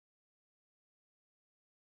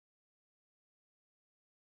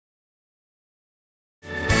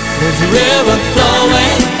There's a river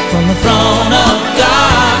flowing from the throne of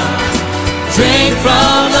God. Drink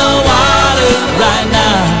from the water right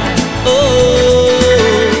now. Oh,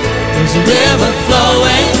 there's a river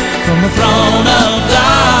flowing from the throne of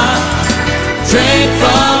God. Drink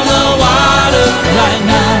from the water right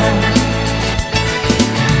now.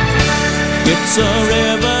 It's a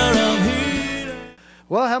river of healing.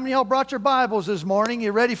 Well, how many of y'all brought your Bibles this morning?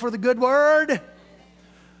 You ready for the good word?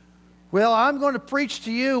 Well, I'm going to preach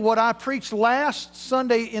to you what I preached last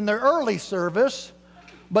Sunday in the early service,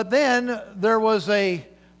 but then there was a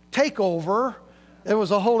takeover. It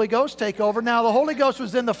was a Holy Ghost takeover. Now, the Holy Ghost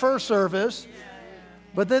was in the first service,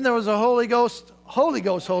 but then there was a Holy Ghost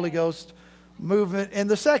movement in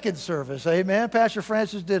the second service. Amen. Pastor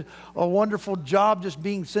Francis did a wonderful job just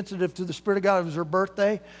being sensitive to the Spirit of God. It was her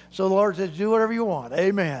birthday, so the Lord says, do whatever you want.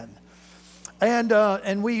 Amen.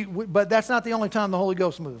 But that's not the only time the Holy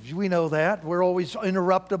Ghost moves. We know that. We're always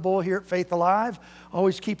interruptible here at Faith Alive,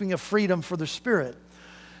 always keeping a freedom for the Spirit.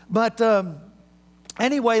 But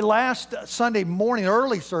anyway, last Sunday morning,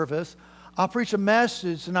 early service, I preached a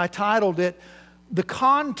message and I titled it, The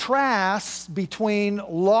Contrast Between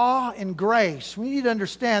Law and Grace. We need to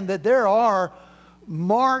understand that there are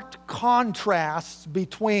marked contrasts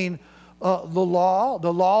between the law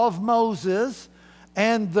of Moses,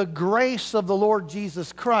 and the grace of the Lord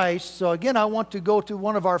Jesus Christ. So again, I want to go to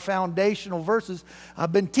one of our foundational verses.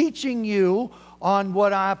 I've been teaching you on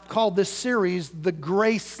what I've called this series, the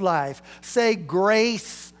grace life. Say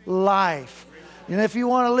grace life. And if you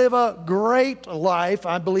want to live a great life,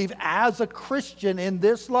 I believe, as a Christian in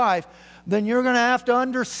this life, then you're going to have to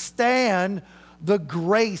understand the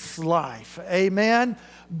grace life. Amen?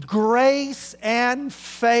 Grace and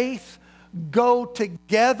faith go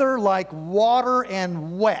together like water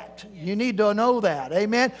and wet. You need to know that.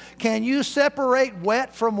 Amen? Can you separate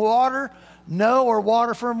wet from water? No. Or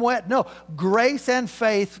water from wet? No. Grace and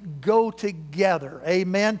faith go together.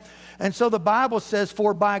 Amen? And so the Bible says,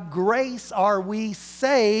 for by grace are we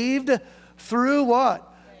saved through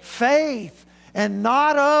what? Faith. And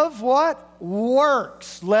not of what?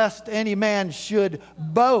 Works, lest any man should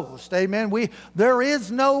boast. Amen. There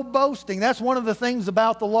is no boasting. That's one of the things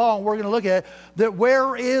about the law, and we're going to look at that.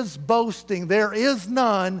 Where is boasting? There is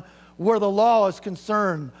none where the law is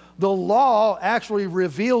concerned. The law actually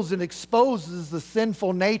reveals and exposes the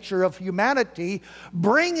sinful nature of humanity,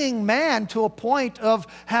 bringing man to a point of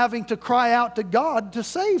having to cry out to God to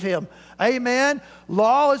save him. Amen.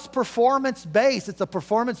 Law is performance-based. It's a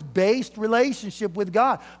performance-based relationship with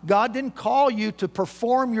God. God didn't call you to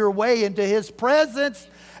perform your way into His presence.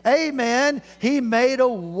 Amen. He made a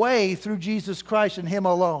way through Jesus Christ and Him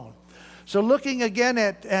alone. So looking again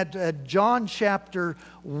at John chapter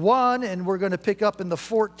 1, and we're going to pick up in the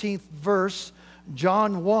 14th verse,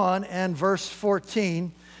 John 1 and verse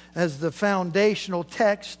 14 as the foundational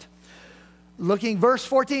text. Looking, verse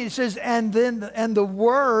 14, it says, and the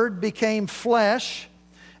Word became flesh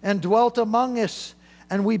and dwelt among us,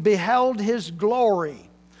 and we beheld His glory.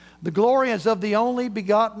 The glory is of the only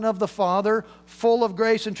begotten of the Father, full of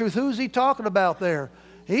grace and truth. Who's He talking about there?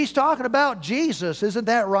 He's talking about Jesus, isn't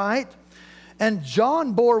that right? And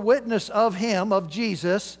John bore witness of Him, of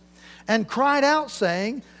Jesus, and cried out,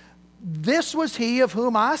 saying, this was He of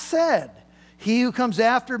whom I said, he who comes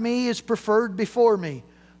after me is preferred before me,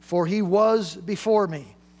 for He was before me.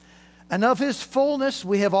 And of His fullness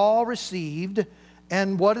we have all received.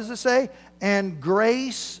 And what does it say? And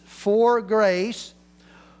grace for grace.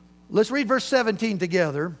 Let's read verse 17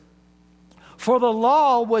 together. For the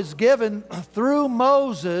law was given through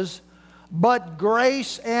Moses, but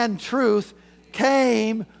grace and truth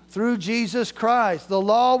came through Jesus Christ. The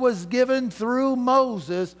law was given through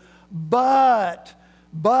Moses, but,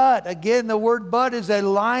 again, the word but is a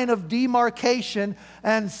line of demarcation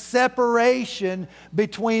and separation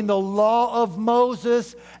between the law of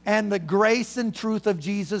Moses and the grace and truth of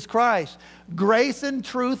Jesus Christ. Grace and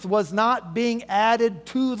truth was not being added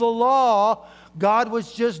to the law. God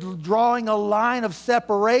was just drawing a line of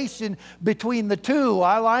separation between the two.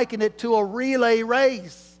 I liken it to a relay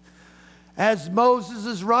race. As Moses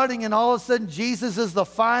is running, and all of a sudden Jesus is the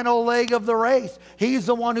final leg of the race. He's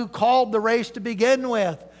the one who called the race to begin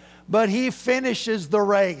with, but He finishes the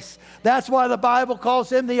race. That's why the Bible calls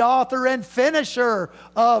Him the author and finisher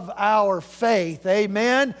of our faith.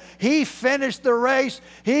 Amen. He finished the race.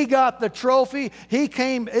 He got the trophy. He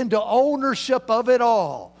came into ownership of it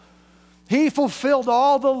all. He fulfilled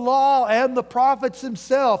all the law and the prophets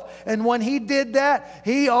Himself. And when He did that,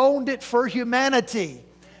 He owned it for humanity.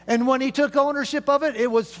 And when he took ownership of it,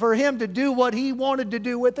 it was for him to do what he wanted to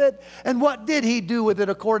do with it. And what did he do with it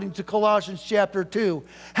according to Colossians chapter 2?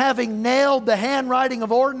 Having nailed the handwriting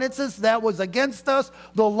of ordinances that was against us,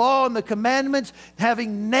 the law and the commandments,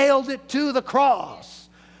 having nailed it to the cross.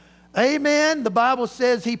 Amen. The Bible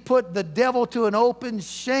says he put the devil to an open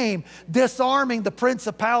shame, disarming the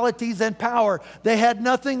principalities and power. They had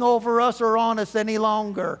nothing over us or on us any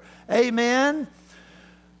longer. Amen.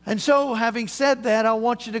 And so, having said that, I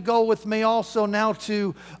want you to go with me also now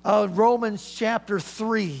to Romans chapter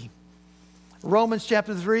 3. Romans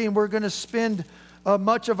chapter 3, and we're going to spend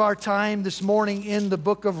much of our time this morning in the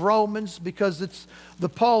book of Romans because it's the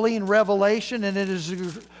Pauline revelation, and it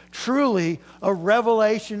is truly a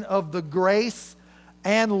revelation of the grace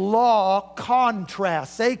and law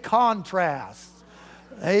contrast. Say contrast.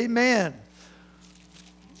 Amen.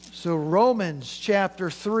 So, Romans chapter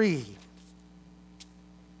 3.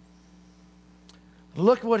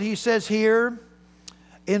 Look what he says here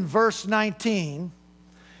in verse 19.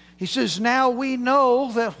 He says, now we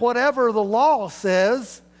know that whatever the law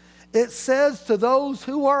says, it says to those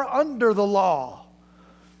who are under the law,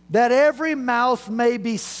 that every mouth may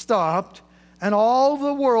be stopped and all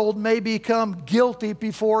the world may become guilty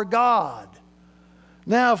before God.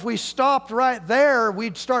 Now, if we stopped right there,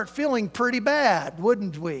 we'd start feeling pretty bad,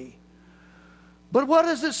 wouldn't we? But what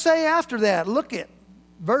does it say after that? Look at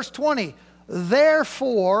verse 20.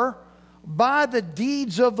 Therefore, by the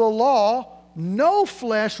deeds of the law, no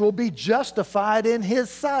flesh will be justified in his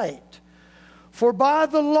sight. For by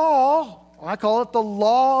the law, I call it the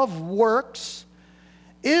law of works,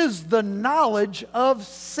 is the knowledge of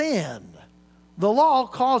sin. The law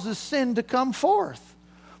causes sin to come forth.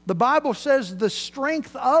 The Bible says the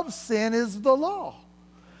strength of sin is the law.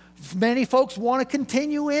 Many folks want to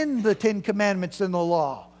continue in the 10 Commandments and the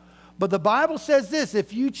law. But the Bible says this,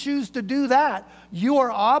 if you choose to do that, you are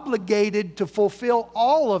obligated to fulfill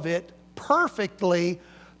all of it perfectly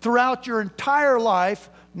throughout your entire life,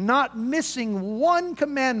 not missing one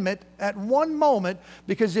commandment at one moment,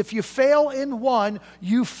 because if you fail in one,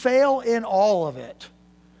 you fail in all of it.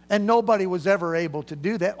 And nobody was ever able to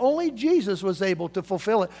do that. Only Jesus was able to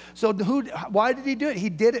fulfill it. So why did he do it? He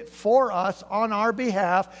did it for us on our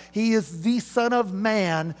behalf. He is the Son of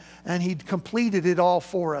Man, and he completed it all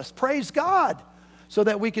for us. Praise God, so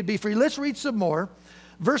that we could be free. Let's read some more.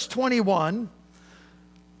 Verse 21.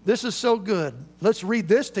 This is so good. Let's read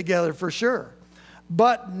this together for sure.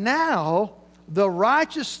 But now the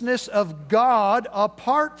righteousness of God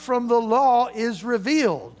apart from the law is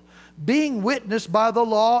revealed, being witnessed by the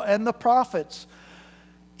law and the prophets,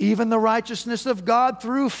 even the righteousness of God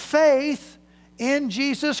through faith in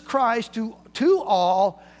Jesus Christ to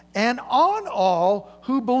all and on all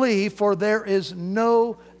who believe, for there is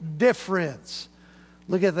no difference.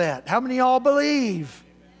 Look at that. How many of y'all believe?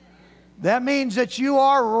 That means that you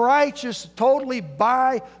are righteous totally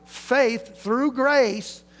by faith through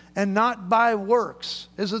grace and not by works.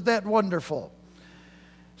 Isn't that wonderful?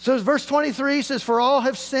 So verse 23 says, for all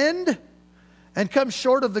have sinned and come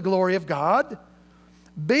short of the glory of God,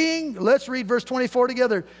 let's read verse 24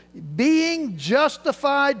 together, being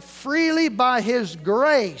justified freely by his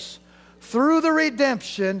grace through the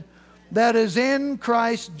redemption that is in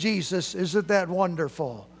Christ Jesus. Isn't that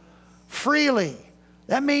wonderful? Freely.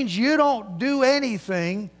 That means you don't do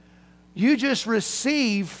anything. You just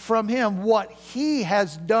receive from him what he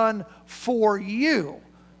has done for you.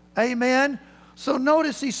 Amen? So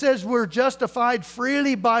notice he says we're justified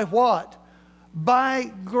freely by what?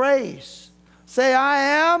 By grace. Say, I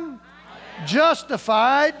am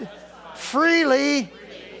justified freely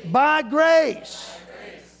by grace.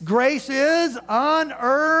 Grace is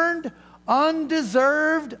unearned,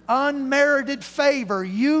 undeserved, unmerited favor.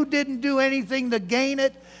 You didn't do anything to gain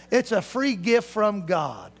it. It's a free gift from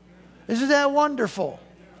God. Isn't that wonderful?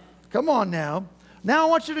 Come on now. Now I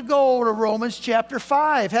want you to go over to Romans chapter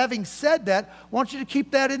 5. Having said that, I want you to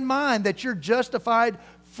keep that in mind, that you're justified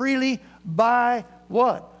freely by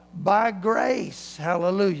what? By grace.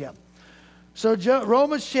 Hallelujah. So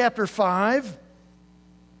Romans chapter 5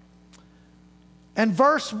 and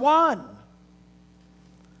verse 1.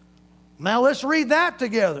 Now let's read that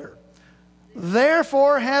together.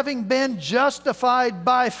 Therefore, having been justified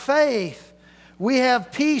by faith, we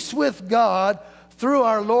have peace with God through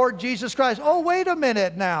our Lord Jesus Christ. Oh, wait a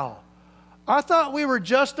minute now. I thought we were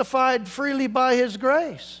justified freely by his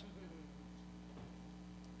grace.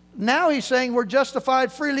 Now he's saying we're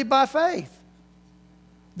justified freely by faith.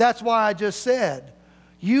 That's why I just said,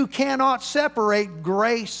 you cannot separate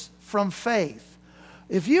grace from faith.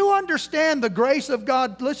 If you understand the grace of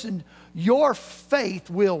God, listen, your faith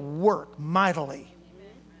will work mightily.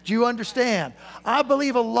 Do you understand? I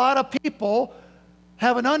believe a lot of people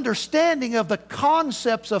have an understanding of the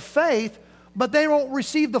concepts of faith, but they don't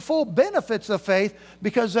receive the full benefits of faith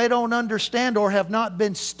because they don't understand or have not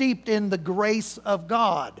been steeped in the grace of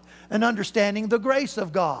God and understanding the grace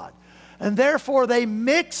of God. And therefore they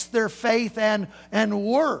mix their faith and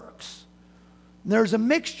works. There's a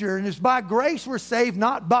mixture, and it's by grace we're saved,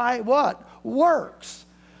 not by what? Works.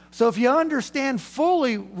 So if you understand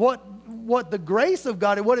fully what the grace of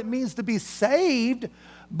God and what it means to be saved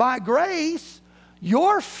by grace,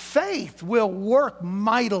 your faith will work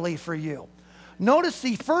mightily for you. Notice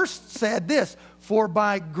he first said this, for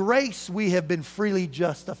by grace we have been freely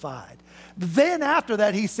justified. Then after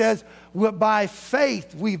that he says, well, by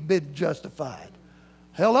faith we've been justified.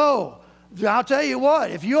 Hello. I'll tell you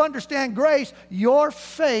what, if you understand grace, your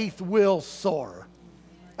faith will soar.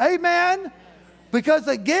 Amen? Because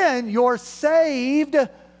again, you're saved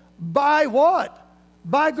by what?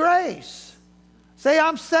 By grace. Say,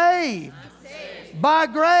 I'm saved. By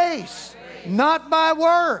grace, not by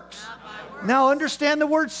works. Now understand the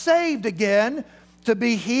word saved again. To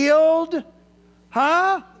be healed,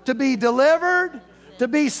 to be delivered, to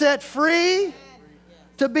be set free,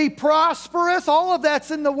 to be prosperous. All of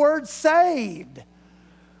that's in the word saved.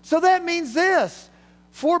 So that means this.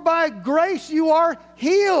 For by grace you are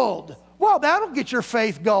healed. Well, that'll get your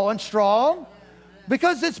faith going strong.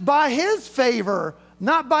 Because it's by His favor,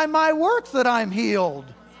 not by my works that I'm healed.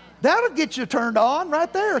 That'll get you turned on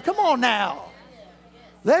right there. Come on now.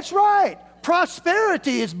 That's right.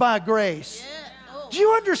 Prosperity is by grace. Do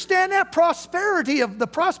you understand that? The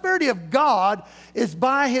prosperity of God is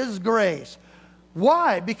by His grace.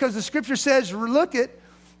 Why? Because the scripture says, look at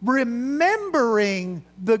remembering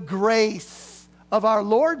the grace of our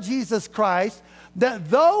Lord Jesus Christ, that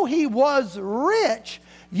though He was rich,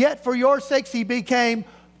 yet for your sakes He became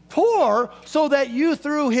poor, so that you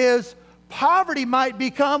through His poverty might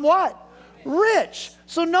become what? Rich.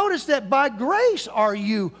 So notice that by grace are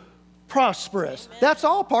you prosperous. Amen. That's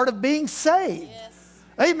all part of being saved. Yes.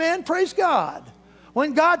 Amen. Praise God.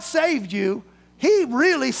 When God saved you, He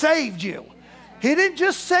really saved you. He didn't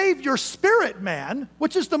just save your spirit man,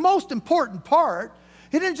 which is the most important part.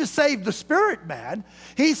 He didn't just save the spirit man.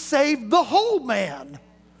 He saved the whole man.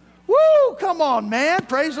 Woo! Come on, man.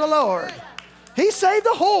 Praise the Lord. He saved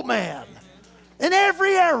the whole man in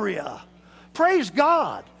every area. Praise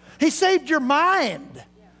God. He saved your mind.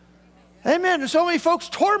 Amen. There's so many folks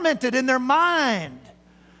tormented in their mind.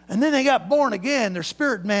 And then they got born again, their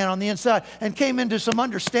spirit man on the inside, and came into some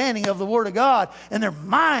understanding of the Word of God. And their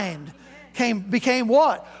mind became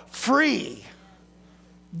what? Free.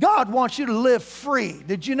 God wants you to live free.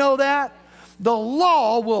 Did you know that? The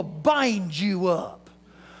law will bind you up,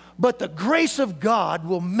 but the grace of God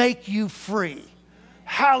will make you free.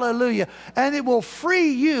 Hallelujah. And it will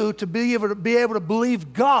free you to be able to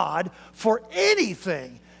believe God for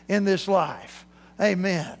anything in this life.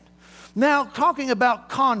 Amen. Now, talking about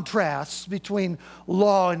contrasts between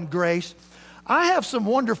law and grace, I have some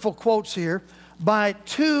wonderful quotes here by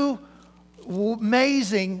two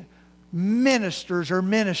amazing ministers or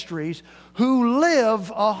ministries who live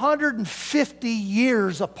 150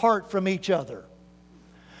 years apart from each other.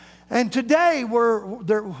 And today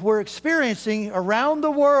we're experiencing around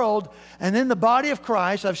the world and in the body of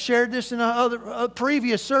Christ, I've shared this in a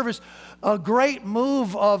previous service, a great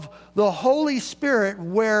move of the Holy Spirit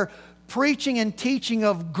where preaching and teaching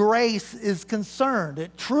of grace is concerned.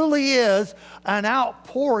 It truly is an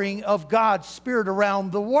outpouring of God's Spirit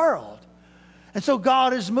around the world. And so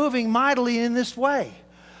God is moving mightily in this way.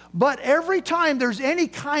 But every time there's any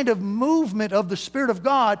kind of movement of the Spirit of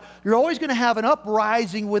God, you're always going to have an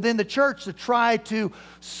uprising within the church to try to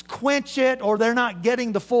quench it, or they're not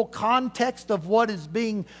getting the full context of what is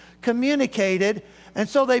being communicated. And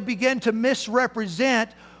so they begin to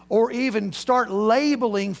misrepresent or even start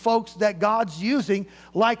labeling folks that God's using.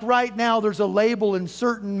 Like right now, there's a label in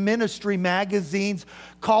certain ministry magazines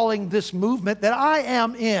calling this movement that I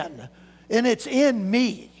am in, and it's in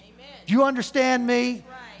me. Amen. Do you understand me?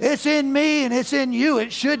 It's in me and it's in you.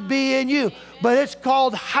 It should be in you. But it's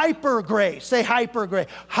called hyper grace. Say hyper grace.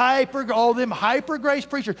 All them hyper grace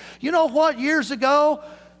preachers. You know what? Years ago,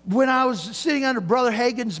 when I was sitting under Brother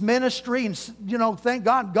Hagin's ministry, and thank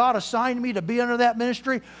God, God assigned me to be under that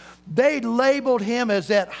ministry, they labeled him as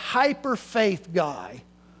that hyper faith guy.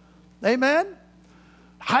 Amen?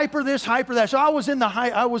 Hyper this, hyper that. So I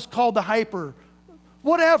was called the hyper,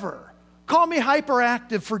 whatever. Call me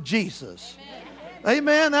hyperactive for Jesus.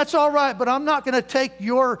 Amen, that's all right, but I'm not going to take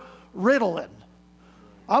your Ritalin.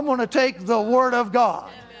 I'm going to take the Word of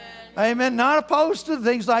God. Amen. Not opposed to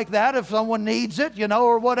things like that if someone needs it,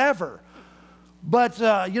 or whatever. But,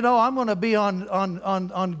 you know, I'm going to be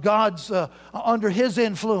on God's, under His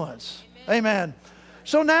influence. Amen.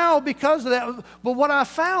 So now, because of that, but what I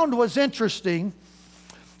found was interesting,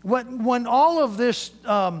 when all of this,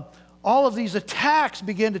 all of these attacks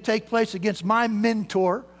began to take place against my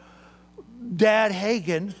mentor, Dad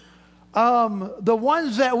Hagin, the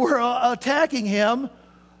ones that were attacking him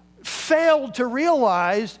failed to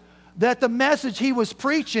realize that the message he was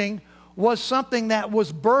preaching was something that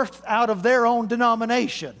was birthed out of their own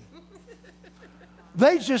denomination.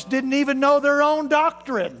 They just didn't even know their own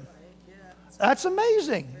doctrine. That's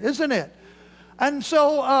amazing, isn't it? And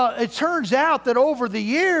so it turns out that over the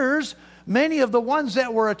years, many of the ones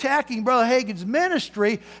that were attacking Brother Hagin's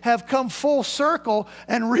ministry have come full circle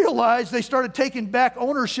and realized they started taking back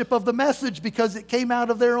ownership of the message because it came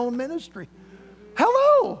out of their own ministry.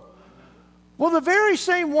 Hello! Well, the very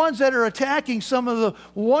same ones that are attacking some of the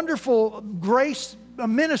wonderful grace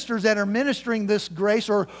ministers that are ministering this grace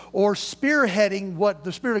or spearheading what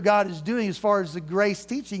the Spirit of God is doing as far as the grace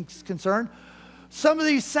teaching is concerned, some of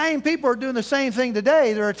these same people are doing the same thing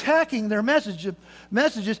today. They're attacking their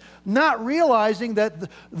messages, not realizing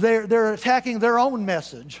that they're attacking their own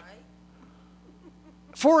message.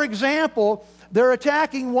 For example, they're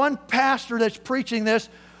attacking one pastor that's preaching this,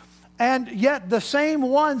 and yet the same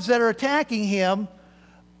ones that are attacking him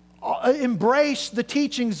embrace the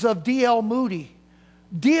teachings of D.L. Moody.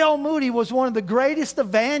 D.L. Moody was one of the greatest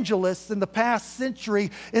evangelists in the past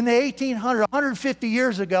century. In the 1800s, 150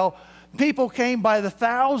 years ago, people came by the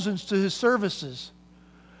thousands to his services.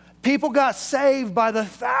 People got saved by the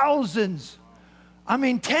thousands. I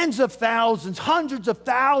mean, tens of thousands, hundreds of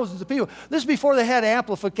thousands of people. This is before they had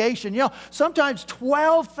amplification. You know, sometimes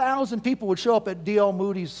 12,000 people would show up at D.L.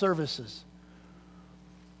 Moody's services.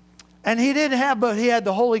 And he didn't have, but he had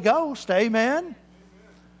the Holy Ghost. Amen.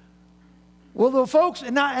 Well, the folks,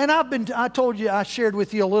 I told you, I shared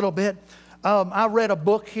with you a little bit. I read a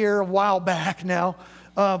book here a while back now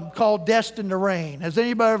called Destined to Reign. Has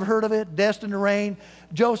anybody ever heard of it? Destined to Reign.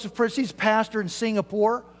 Joseph Prince, he's pastor in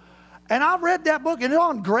Singapore. And I read that book, and it's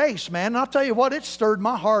on grace, man. And I'll tell you what, it stirred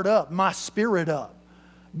my heart up, my spirit up.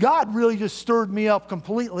 God really just stirred me up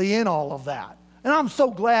completely in all of that. And I'm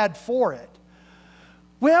so glad for it.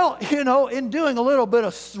 Well, you know, in doing a little bit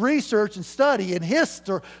of research and study and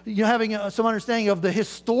history, you know, having some understanding of the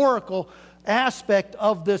historical aspect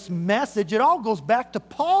of this message, it all goes back to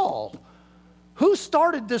Paul. Who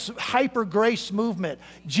started this hyper grace movement?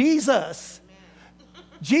 Jesus.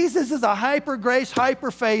 Jesus is a hyper grace,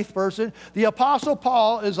 hyper faith person. The Apostle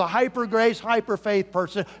Paul is a hyper grace, hyper faith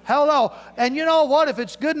person. Hello. And you know what? If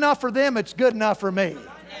it's good enough for them, it's good enough for me.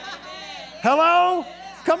 Hello?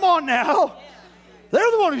 Come on now.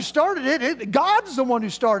 They're the one who started it. God's the one who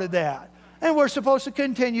started that. And we're supposed to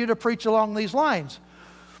continue to preach along these lines.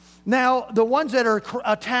 Now, the ones that are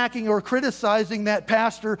attacking or criticizing that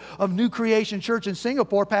pastor of New Creation Church in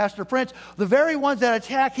Singapore, Pastor Prince, the very ones that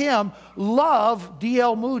attack him love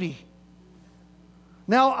D.L. Moody.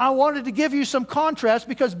 Now, I wanted to give you some contrast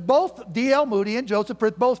because both D.L. Moody and Joseph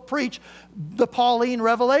Prince both preach the Pauline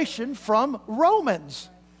revelation from Romans.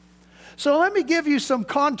 So let me give you some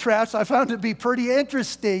contrast. I found it to be pretty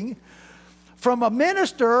interesting. From a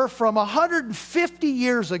minister from 150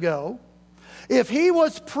 years ago, if he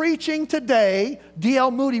was preaching today,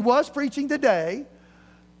 D.L. Moody was preaching today,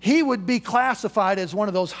 he would be classified as one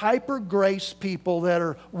of those hyper grace people that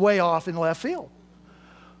are way off in left field.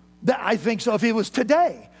 I think so if he was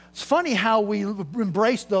today. It's funny how we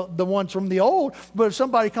embrace the ones from the old, but if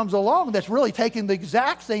somebody comes along that's really taking the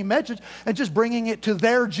exact same message and just bringing it to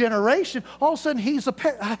their generation, all of a sudden he's a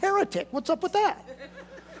heretic. What's up with that?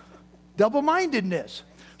 Double-mindedness.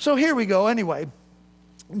 So here we go anyway.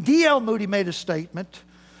 D.L. Moody made a statement.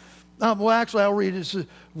 Well, actually, I'll read it.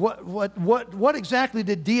 What exactly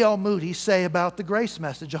did D.L. Moody say about the grace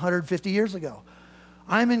message 150 years ago?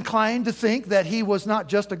 I'm inclined to think that he was not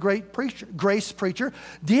just a great grace preacher.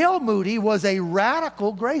 D.L. Moody was a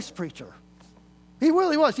radical grace preacher. He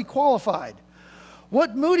really was. He qualified.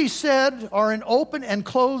 What Moody said are in open and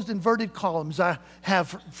closed inverted columns. I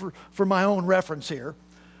have for my own reference here.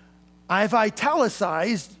 I've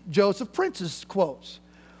italicized Joseph Prince's quotes.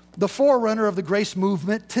 The forerunner of the grace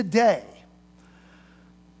movement today.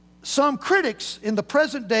 Some critics in the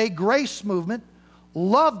present day grace movement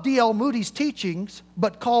love D.L. Moody's teachings,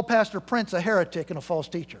 but call Pastor Prince a heretic and a false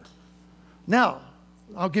teacher. Now,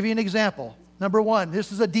 I'll give you an example. Number one,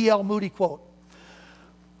 this is a D.L. Moody quote.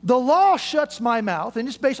 The law shuts my mouth, and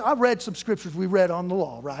it's based, I read some scriptures we read on the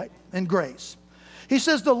law, right? And grace. He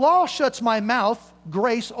says, the law shuts my mouth,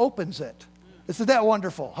 grace opens it. Isn't that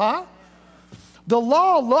wonderful, huh? The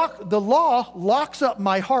law locks up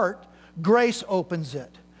my heart. grace opens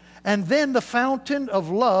it. And then the fountain of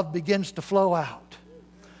love begins to flow out.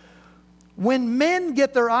 When men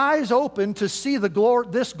get their eyes open to see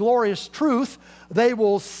this glorious truth, they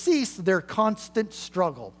will cease their constant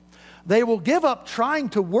struggle. They will give up trying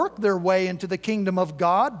to work their way into the kingdom of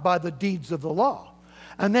God by the deeds of the law.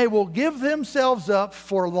 And they will give themselves up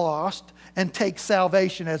for lost and take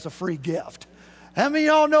salvation as a free gift. How many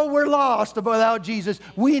of y'all know we're lost without Jesus?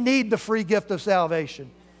 We need the free gift of salvation.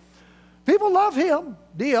 People love him.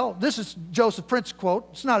 D.L. This is Joseph Prince quote.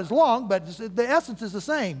 It's not as long, but the essence is the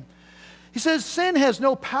same. He says, sin has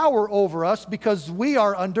no power over us because we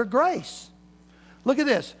are under grace. Look at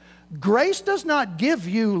this. Grace does not give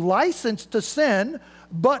you license to sin,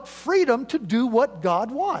 but freedom to do what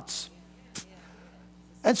God wants.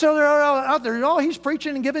 And so they're out there, oh, he's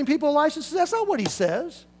preaching and giving people licenses. That's not what he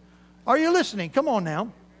says. Are you listening? Come on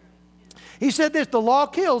now. He said this, the law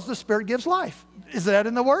kills, the Spirit gives life. Is that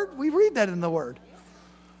in the Word? We read that in the Word.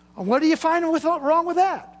 What do you find wrong with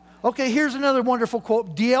that? Okay, here's another wonderful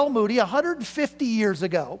quote. D.L. Moody, 150 years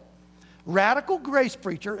ago, radical grace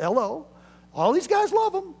preacher, hello. All these guys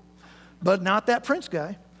love him, but not that Prince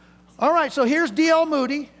guy. All right, so here's D.L.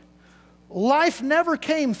 Moody. Life never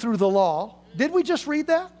came through the law. Did we just read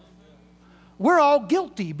that? We're all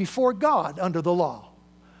guilty before God under the law.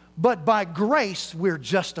 But by grace, we're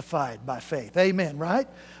justified by faith. Amen, right?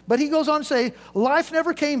 But he goes on to say, life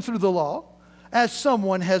never came through the law, as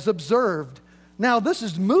someone has observed. Now, this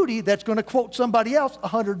is Moody that's going to quote somebody else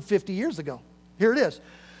 150 years ago. Here it is.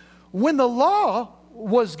 When the law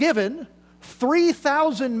was given,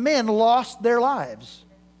 3,000 men lost their lives.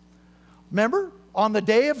 Remember, on the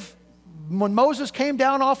day of when Moses came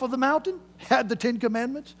down off of the mountain, had the 10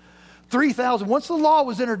 Commandments, 3,000. Once the law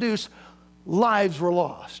was introduced, lives were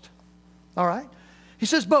lost. All right? He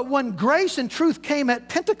says, but when grace and truth came at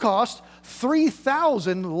Pentecost,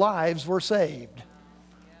 3,000 lives were saved.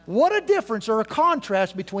 What a difference or a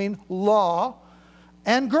contrast between law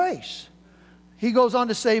and grace. He goes on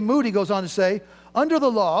to say, Moody goes on to say, under the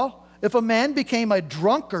law, if a man became a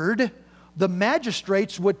drunkard, the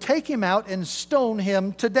magistrates would take him out and stone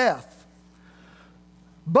him to death.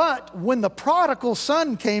 But when the prodigal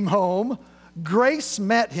son came home, grace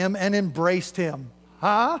met him and embraced him.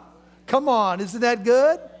 Huh? Come on, isn't that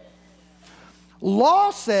good?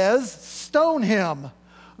 Law says, stone him.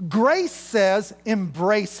 Grace says,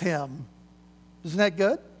 embrace him. Isn't that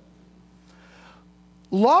good?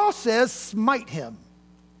 Law says, smite him.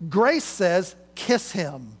 Grace says, kiss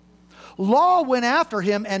him. Law went after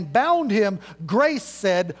him and bound him. Grace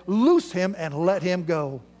said, loose him and let him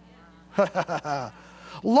go.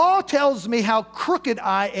 Law tells me how crooked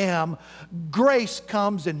I am. Grace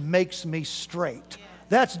comes and makes me straight.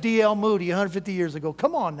 That's D.L. Moody 150 years ago.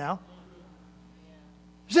 Come on now.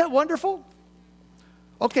 Is that wonderful?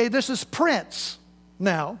 Okay, this is Prince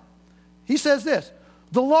now. He says this,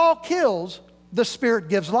 the law kills, the Spirit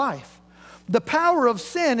gives life. The power of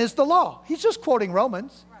sin is the law. He's just quoting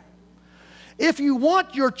Romans. If you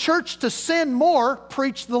want your church to sin more,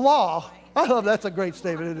 preach the law. I love that's a great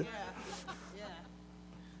statement, isn't it?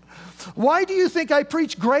 Why do you think I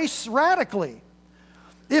preach grace radically?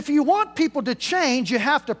 If you want people to change, you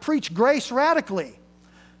have to preach grace radically.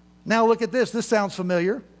 Now look at this. This sounds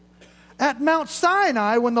familiar. At Mount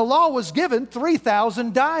Sinai, when the law was given,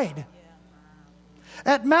 3,000 died.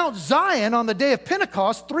 At Mount Zion, on the day of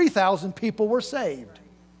Pentecost, 3,000 people were saved.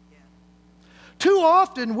 Too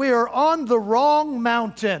often, we are on the wrong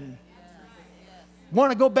mountain.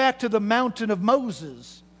 Want to go back to the mountain of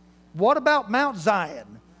Moses. What about Mount Zion?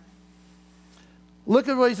 Look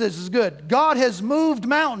at what he says. This is good. God has moved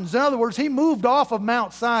mountains. In other words, he moved off of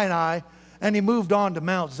Mount Sinai and he moved on to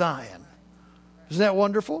Mount Zion. Isn't that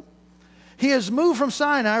wonderful? He has moved from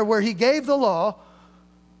Sinai, where he gave the law,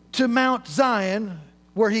 to Mount Zion,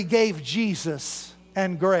 where he gave Jesus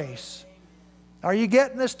and grace. Are you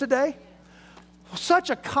getting this today? Such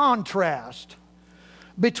a contrast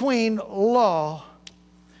between law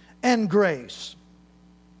and grace.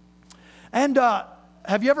 And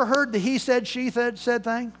have you ever heard the he said, she said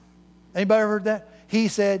thing? Anybody ever heard that? He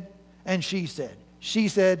said and she said. She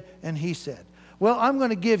said and he said. Well, I'm going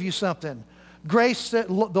to give you something. Grace, the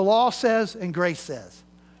law says and grace says.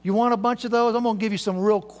 You want a bunch of those? I'm going to give you some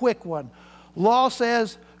real quick one. Law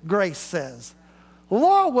says, grace says.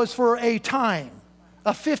 Law was for a time,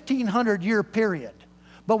 a 1,500-year period.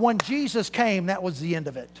 But when Jesus came, that was the end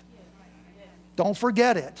of it. Don't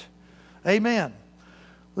forget it. Amen.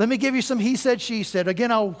 Let me give you some he said, she said.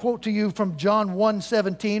 Again, I'll quote to you from John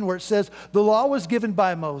 1:17, where it says, the law was given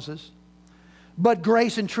by Moses, but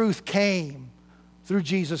grace and truth came through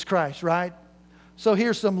Jesus Christ, right? So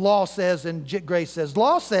here's some law says and grace says.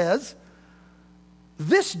 Law says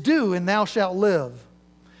This do, and thou shalt live.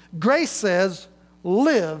 Grace says,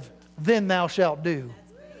 live, then thou shalt do.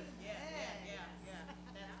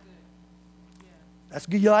 That's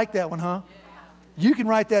good. You like that one, huh? You can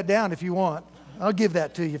write that down if you want. I'll give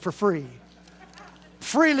that to you for free.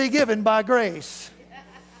 Freely given by grace.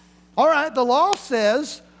 All right, the law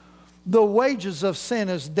says the wages of sin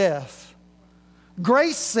is death.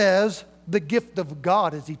 Grace says the gift of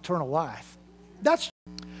God is eternal life.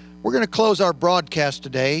 We're going to close our broadcast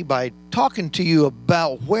today by talking to you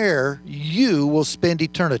about where you will spend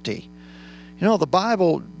eternity. You know, the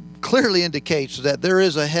Bible clearly indicates that there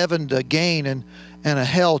is a heaven to gain and a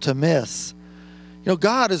hell to miss. You know,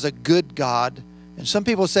 God is a good God. And some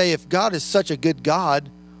people say, if God is such a good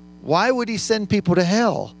God, why would He send people to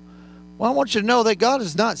hell? Well, I want you to know that God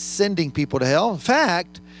is not sending people to hell. In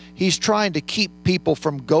fact, He's trying to keep people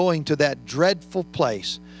from going to that dreadful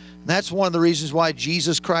place. And that's one of the reasons why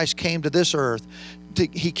Jesus Christ came to this earth.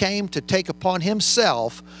 He came to take upon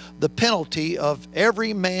Himself the penalty of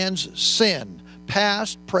every man's sin,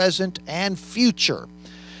 past, present, and future.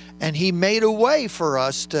 And He made a way for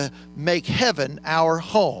us to make heaven our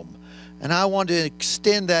home. And I want to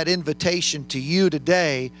extend that invitation to you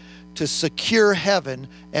today to secure heaven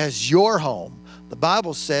as your home. The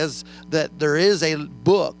Bible says that there is a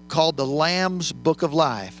book called the Lamb's Book of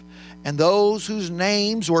Life. And those whose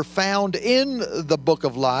names were found in the Book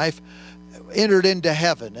of Life entered into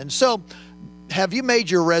heaven. And so, have you made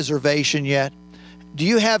your reservation yet? Do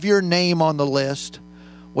you have your name on the list?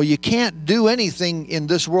 Well, you can't do anything in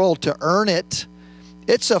this world to earn it.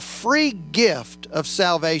 It's a free gift of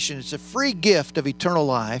salvation. It's a free gift of eternal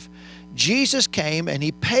life. Jesus came and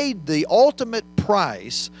He paid the ultimate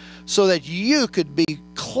price so that you could be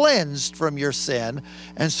cleansed from your sin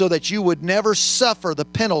and so that you would never suffer the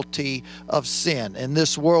penalty of sin in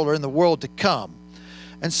this world or in the world to come.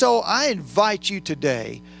 And so I invite you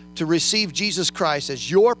today to receive Jesus Christ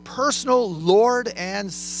as your personal Lord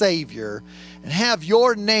and Savior and have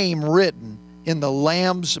your name written in the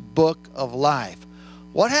Lamb's Book of Life.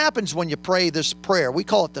 What happens when you pray this prayer? We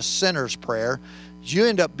call it the sinner's prayer. You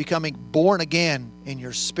end up becoming born again in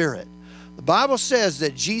your spirit. The Bible says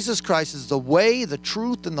that Jesus Christ is the way, the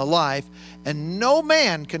truth, and the life, and no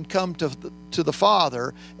man can come to the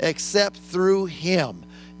Father except through Him.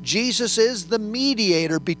 Jesus is the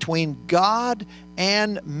mediator between God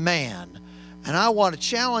and man. And I want to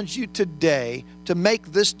challenge you today to make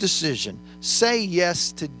this decision. Say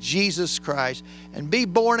yes to Jesus Christ and be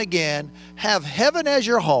born again. Have heaven as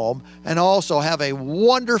your home and also have a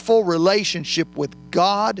wonderful relationship with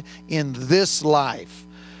God in this life.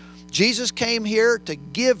 Jesus came here to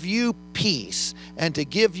give you peace and to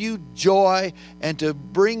give you joy and to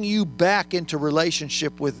bring you back into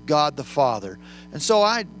relationship with God the Father. And so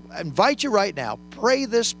I invite you right now, pray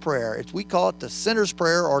this prayer. We call it the sinner's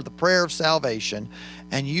prayer or the prayer of salvation,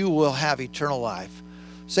 and you will have eternal life.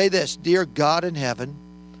 Say this: Dear God in heaven,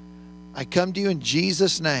 I come to you in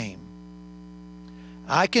Jesus' name.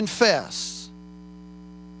 I confess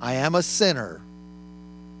I am a sinner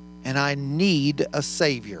and I need a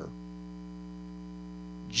Savior.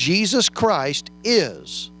 Jesus Christ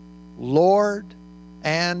is Lord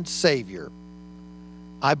and Savior.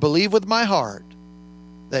 I believe with my heart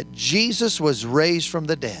that Jesus was raised from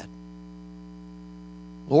the dead.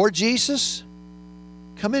 Lord Jesus,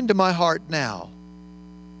 come into my heart now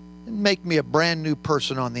and make me a brand new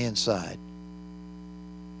person on the inside.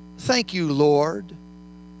 Thank you, Lord,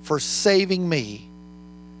 for saving me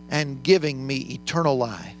and giving me eternal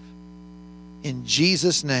life. In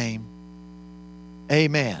Jesus' name,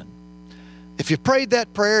 amen. If you prayed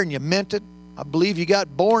that prayer and you meant it, I believe you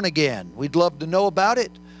got born again. We'd love to know about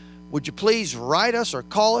it. Would you please write us or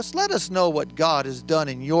call us? Let us know what God has done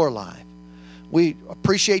in your life. We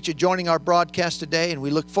appreciate you joining our broadcast today, and we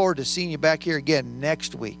look forward to seeing you back here again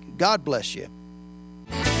next week. God bless you.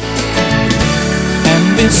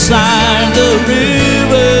 And beside the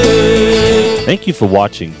river. Thank you for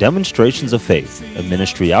watching Demonstrations of Faith, a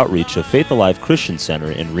ministry outreach of Faith Alive Christian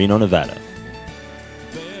Center in Reno, Nevada.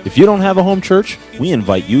 If you don't have a home church, we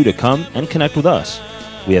invite you to come and connect with us.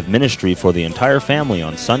 We have ministry for the entire family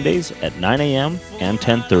on Sundays at 9 a.m. and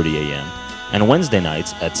 10:30 a.m. and Wednesday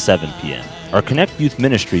nights at 7 p.m. Our Connect Youth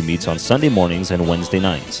Ministry meets on Sunday mornings and Wednesday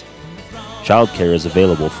nights. Childcare is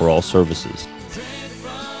available for all services.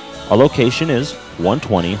 Our location is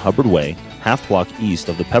 120 Hubbard Way, half block east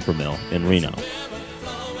of the Pepper Mill in Reno.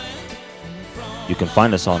 You can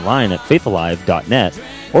find us online at faithalive.net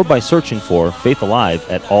or by searching for Faith Alive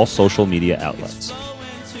at all social media outlets.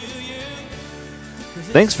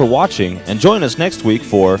 Thanks for watching, and join us next week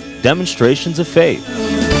for Demonstrations of Faith.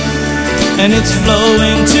 And it's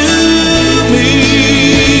flowing to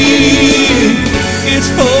me.